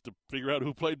B is to figure out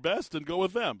who played best and go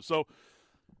with them. So,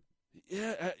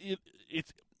 yeah,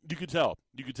 it's you could tell.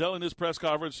 You could tell in his press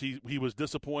conference he was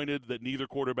disappointed that neither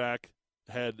quarterback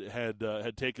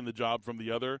had taken the job from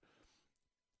the other.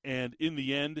 And in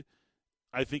the end,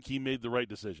 I think he made the right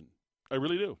decision. I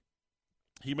really do.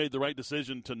 He made the right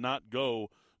decision to not go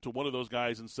to one of those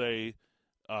guys and say,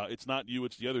 it's not you,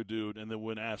 it's the other dude, and then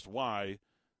when asked why,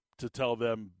 to tell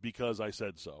them because I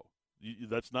said so.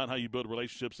 That's not how you build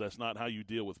relationships. That's not how you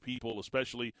deal with people,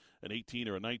 especially an 18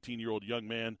 or a 19-year-old young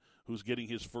man who's getting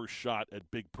his first shot at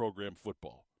big program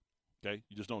football. Okay?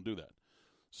 You just don't do that.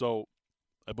 So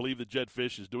I believe that Jedd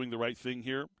Fisch is doing the right thing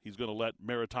here. He's going to let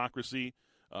meritocracy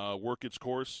work its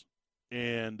course,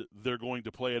 and they're going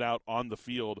to play it out on the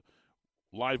field,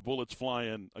 live bullets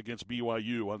flying against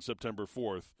BYU on September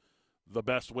 4th, the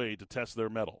best way to test their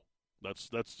mettle. That's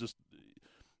just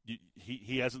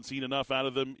he hasn't seen enough out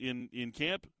of them in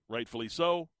camp, rightfully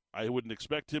so. I wouldn't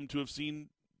expect him to have seen,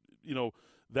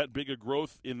 that big a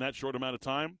growth in that short amount of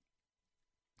time.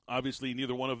 Obviously,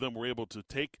 neither one of them were able to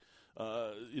take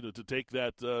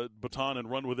that baton and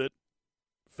run with it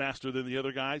faster than the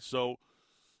other guy, so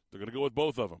they're going to go with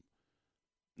both of them.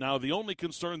 Now, the only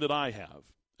concern that I have,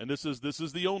 and this is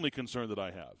the only concern that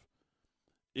I have,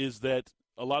 is that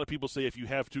a lot of people say if you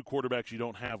have two quarterbacks, you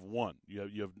don't have one.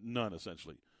 You have none,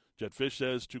 essentially. Jedd Fisch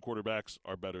says two quarterbacks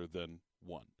are better than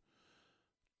one.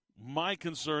 My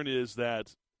concern is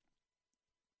that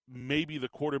maybe the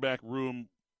quarterback room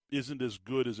isn't as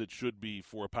good as it should be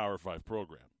for a Power 5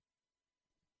 program.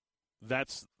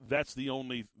 That's the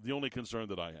only concern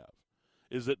that I have,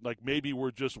 is that like maybe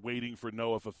we're just waiting for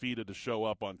Noah Fifita to show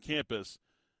up on campus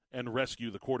and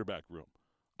rescue the quarterback room.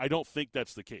 I don't think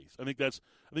that's the case. I think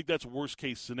that's worst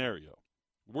case scenario.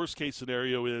 Worst case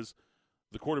scenario is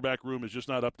the quarterback room is just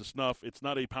not up to snuff. It's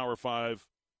not a Power 5,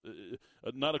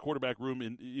 not a quarterback room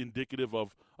indicative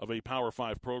of a Power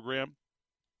 5 program,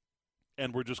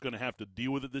 and we're just going to have to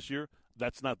deal with it this year.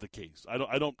 That's not the case.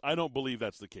 I don't believe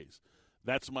that's the case.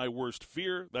 That's my worst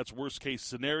fear. That's worst case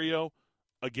scenario.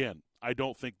 Again, I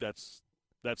don't think that's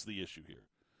the issue here.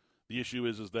 The issue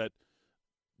is that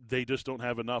they just don't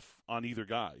have enough on either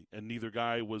guy, and neither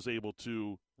guy was able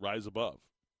to rise above.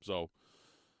 So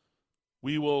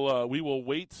we will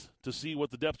wait to see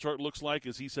what the depth chart looks like.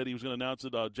 As he said, he was going to announce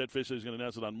it. Jedd Fisch said he's going to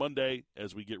announce it on Monday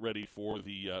as we get ready for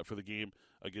the game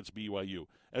against BYU.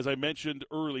 As I mentioned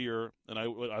earlier, and I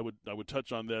would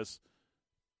touch on this.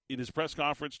 In his press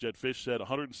conference, Jedd Fisch said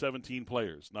 117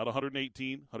 players, not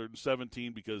 118,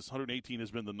 117, because 118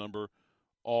 has been the number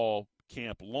all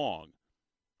camp long.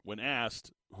 When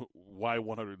asked why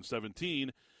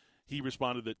 117, he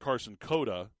responded that Carson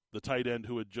Cota, the tight end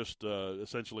who had just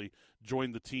essentially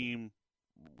joined the team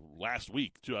last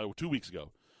week, 2 weeks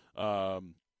ago,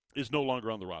 is no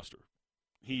longer on the roster.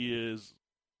 He is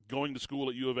going to school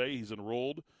at U of A. He's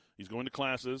enrolled. He's going to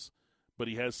classes. But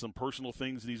he has some personal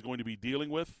things that he's going to be dealing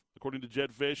with, according to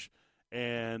Jedd Fisch,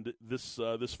 and this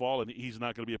fall, and he's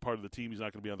not going to be a part of the team. He's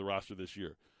not going to be on the roster this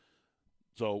year.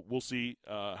 So we'll see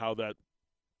how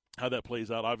that plays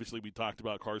out. Obviously, we talked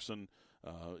about Carson,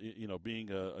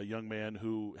 being a young man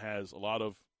who has a lot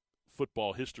of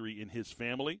football history in his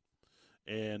family,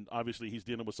 and obviously he's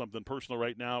dealing with something personal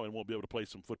right now and won't be able to play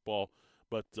some football.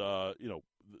 But the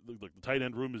tight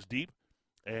end room is deep.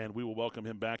 And we will welcome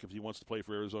him back if he wants to play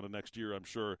for Arizona next year. I'm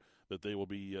sure that they will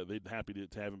be they'd happy to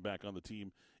have him back on the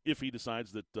team if he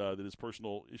decides that his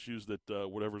personal issues, that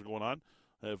whatever's going on,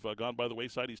 have gone by the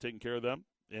wayside. He's taking care of them,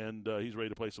 and he's ready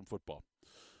to play some football.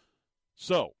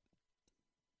 So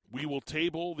we will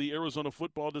table the Arizona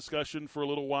football discussion for a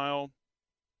little while.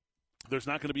 There's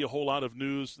not going to be a whole lot of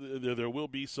news. There will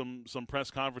be some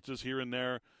press conferences here and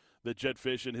there that Jedd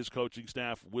Fisch and his coaching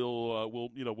staff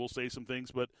will say some things,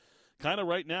 but kind of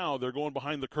right now, they're going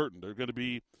behind the curtain. They're going to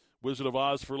be Wizard of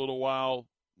Oz for a little while.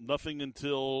 No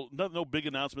big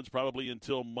announcements probably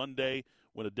until Monday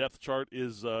when a depth chart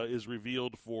is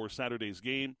revealed for Saturday's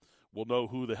game. We'll know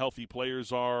who the healthy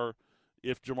players are,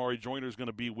 if Jamari Joyner is going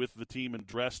to be with the team and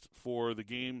dressed for the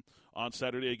game on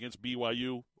Saturday against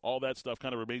BYU. All that stuff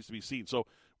kind of remains to be seen. So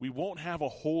we won't have a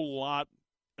whole lot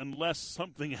unless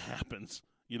something happens,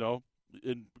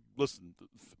 And listen,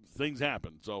 things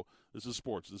happen. So this is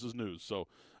sports. This is news. So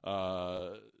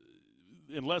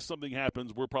unless something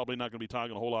happens, we're probably not going to be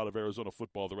talking a whole lot of Arizona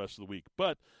football the rest of the week.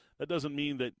 But that doesn't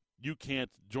mean that you can't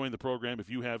join the program if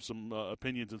you have some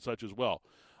opinions and such as well.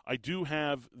 I do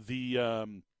have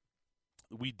the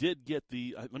we did get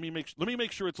the let me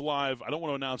make sure it's live. I don't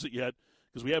want to announce it yet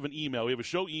because we have an email. We have a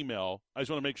show email. I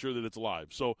just want to make sure that it's live.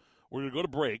 So we're going to go to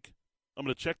break. I'm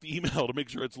going to check the email to make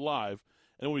sure it's live.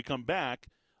 And when we come back,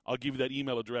 I'll give you that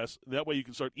email address. That way you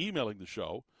can start emailing the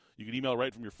show. You can email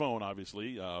right from your phone,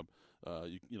 obviously.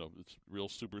 It's real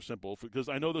super simple. Because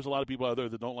I know there's a lot of people out there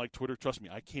that don't like Twitter. Trust me,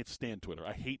 I can't stand Twitter.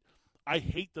 I hate I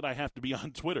hate that I have to be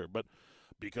on Twitter, but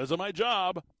because of my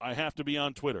job, I have to be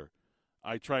on Twitter.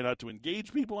 I try not to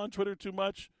engage people on Twitter too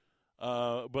much,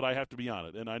 but I have to be on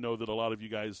it. And I know that a lot of you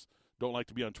guys don't like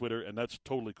to be on Twitter, and that's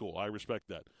totally cool. I respect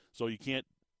that. So you can't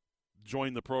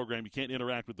join the program. You can't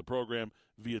interact with the program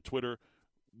via Twitter.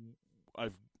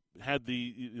 I've had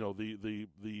the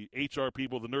HR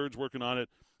people, the nerds working on it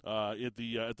at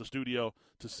the studio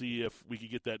to see if we could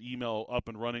get that email up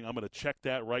and running. I'm going to check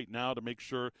that right now to make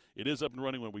sure it is up and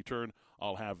running. When we turn,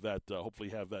 I'll have that, hopefully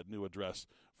have that new address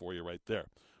for you right there.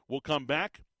 We'll come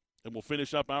back, and we'll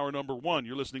finish up hour number 1.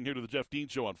 You're listening here to the Jeff Dean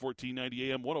Show on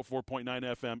 1490 AM, 104.9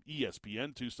 FM,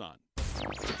 ESPN Tucson.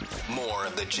 More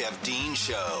of the Jeff Dean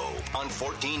Show on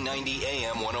 1490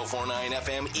 AM, 104.9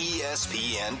 FM,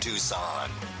 ESPN Tucson.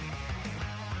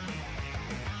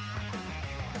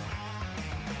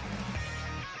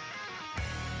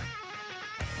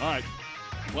 All right,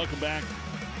 welcome back.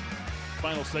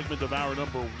 Final segment of hour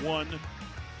number 1,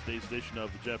 today's edition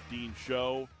of the Jeff Dean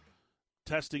Show.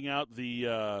 Testing out the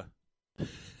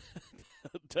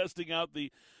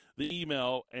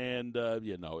email, and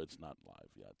no, it's not live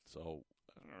yet. So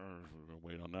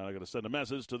wait on that. I got to send a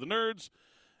message to the nerds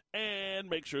and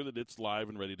make sure that it's live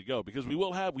and ready to go, because we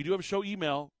do have a show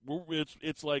email.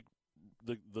 It's like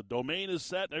the domain is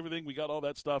set and everything. We got all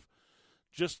that stuff.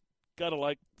 Just got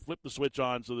to flip the switch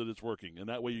on so that it's working, and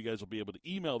that way you guys will be able to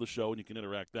email the show and you can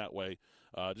interact that way.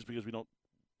 Just because we don't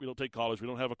take callers, we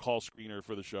don't have a call screener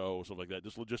for the show or stuff like that.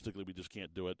 Just logistically, we just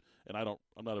can't do it, and I'm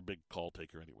not a big call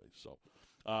taker anyway. So,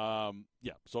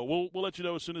 so we'll let you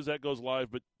know as soon as that goes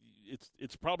live. But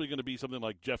it's probably going to be something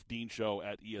like Jeff Dean Show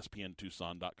at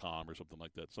ESPNTucson.com or something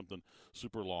like that. Something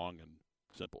super long and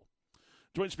simple.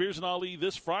 Join Spears and Ali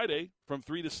this Friday from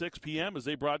 3 to 6 p.m. as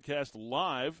they broadcast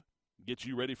live. Get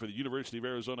you ready for the University of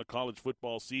Arizona college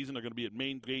football season. They're going to be at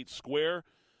Main Gate Square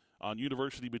on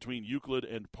University between Euclid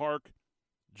and Park.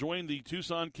 Join the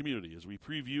Tucson community as we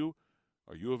preview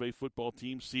our U of A football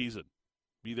team season.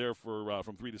 Be there for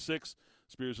from 3 to 6.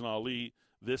 Spears and Ali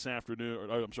this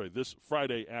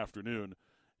Friday afternoon,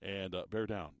 and bear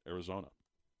down, Arizona.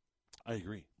 I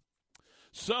agree.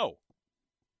 So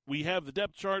we have the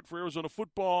depth chart for Arizona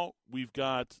football. We've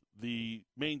got the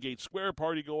Main Gate Square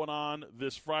party going on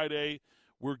this Friday.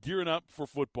 We're gearing up for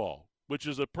football, which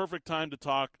is a perfect time to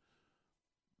talk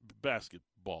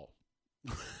basketball,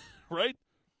 right?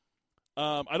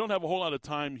 I don't have a whole lot of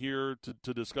time here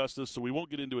to discuss this, so we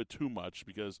won't get into it too much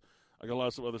because I got a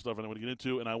lot of other stuff I want to get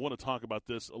into, and I want to talk about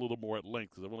this a little more at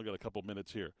length because I've only got a couple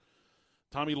minutes here.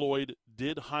 Tommy Lloyd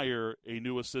did hire a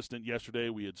new assistant yesterday.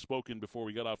 We had spoken before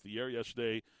we got off the air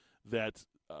yesterday that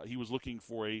he was looking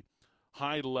for a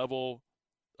high-level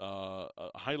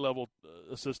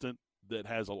assistant that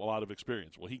has a lot of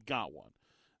experience. Well, he got one.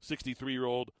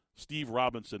 63-year-old Steve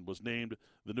Robinson was named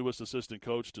the newest assistant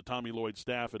coach to Tommy Lloyd's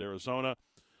staff at Arizona.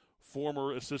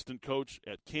 Former assistant coach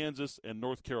at Kansas and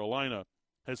North Carolina,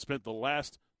 has spent the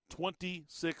last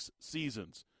 26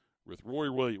 seasons with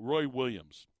Roy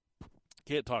Williams.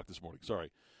 Can't talk this morning,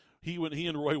 sorry. He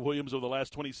and Roy Williams over the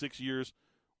last 26 years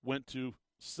went to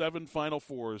 7 Final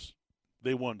Fours.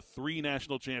 They won 3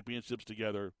 national championships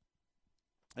together,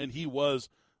 and he was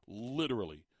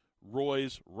literally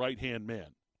Roy's right-hand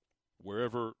man.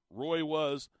 Wherever Roy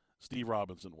was, Steve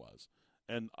Robinson was.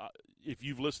 And if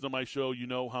you've listened to my show, you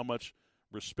know how much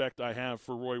respect I have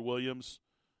for Roy Williams.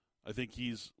 I think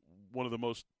he's one of the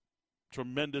most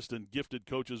tremendous and gifted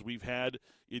coaches we've had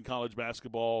in college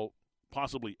basketball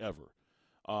possibly ever.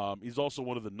 He's also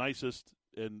one of the nicest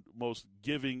and most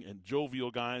giving and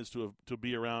jovial guys to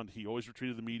be around. He always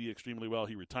treated the media extremely well.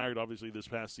 He retired, obviously, this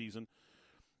past season.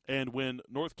 And when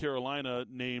North Carolina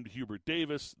named Hubert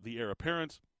Davis, the heir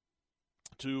apparent,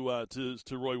 to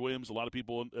Roy Williams, a lot of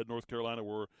people at North Carolina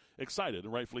were excited,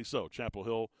 and rightfully so. Chapel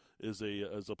Hill is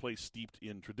a place steeped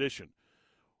in tradition.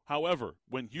 However,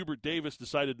 when Hubert Davis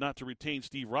decided not to retain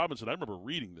Steve Robinson, I remember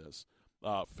reading this.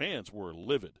 Fans were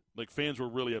livid. Fans were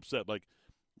really upset.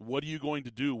 What are you going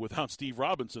to do without Steve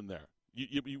Robinson there?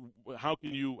 How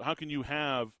can you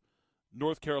have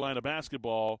North Carolina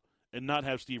basketball and not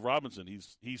have Steve Robinson?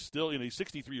 He's still he's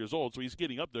 63 years old, so he's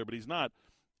getting up there, but he's not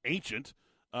ancient.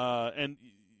 And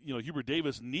Hubert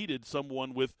Davis needed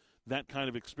someone with that kind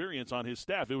of experience on his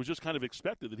staff. It was just kind of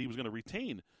expected that he was going to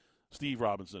retain Steve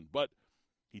Robinson, but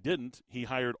he didn't. He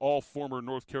hired all former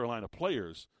North Carolina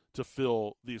players to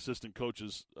fill the assistant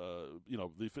coaches,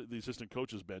 the assistant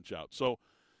coaches bench out. So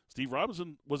Steve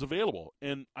Robinson was available,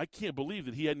 and I can't believe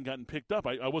that he hadn't gotten picked up.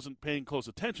 I wasn't paying close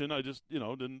attention. I just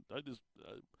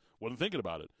wasn't thinking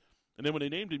about it. And then when they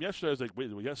named him yesterday, I was like,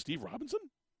 wait, we got Steve Robinson?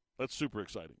 That's super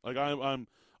exciting. I'm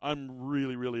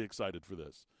really, really excited for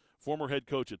this. former head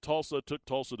coach at Tulsa, took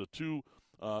Tulsa to two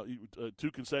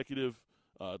consecutive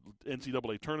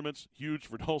NCAA tournaments. Huge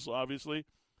for Tulsa, obviously.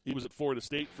 He was at Florida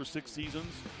State for 6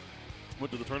 seasons,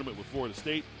 went to the tournament with Florida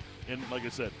State, and like I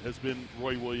said, has been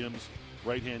Roy Williams'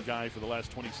 right-hand guy for the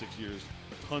last 26 years.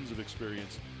 Tons of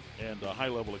experience and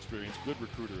high-level experience, good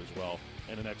recruiter as well,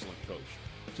 and an excellent coach.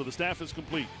 So the staff is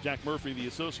complete. Jack Murphy, the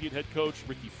associate head coach,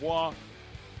 Ricky Foy,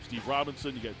 Steve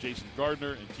Robinson, you got Jason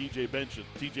Gardner, and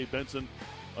TJ Benson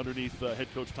underneath head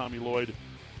coach Tommy Lloyd.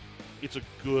 It's a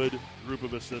good group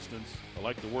of assistants. I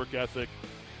like the work ethic.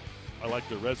 I like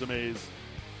their resumes.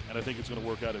 And I think it's going to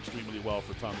work out extremely well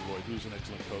for Tommy Lloyd, who's an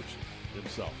excellent coach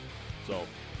himself. So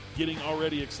getting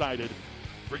already excited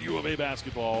for U of A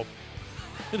basketball,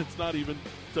 and it's not even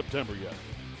September yet.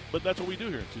 But that's what we do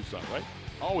here in Tucson, right?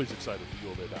 Always excited for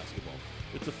U of A basketball.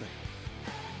 It's a thing.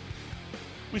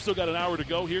 We still got an hour to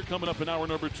go here. Coming up in hour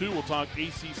number 2, we'll talk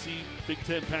ACC, Big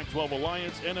Ten, Pac-12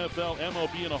 Alliance, NFL,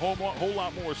 MLB, and a whole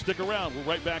lot more. Stick around. We're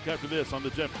right back after this on The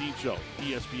Jeff Dean Show,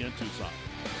 ESPN Tucson.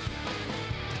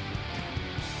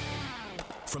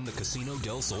 From the Casino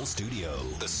del Sol studio,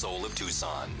 the soul of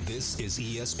Tucson, this is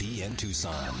ESPN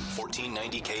Tucson.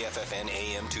 1490 KFFN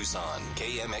AM Tucson,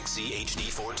 KMXC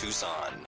HD4 Tucson.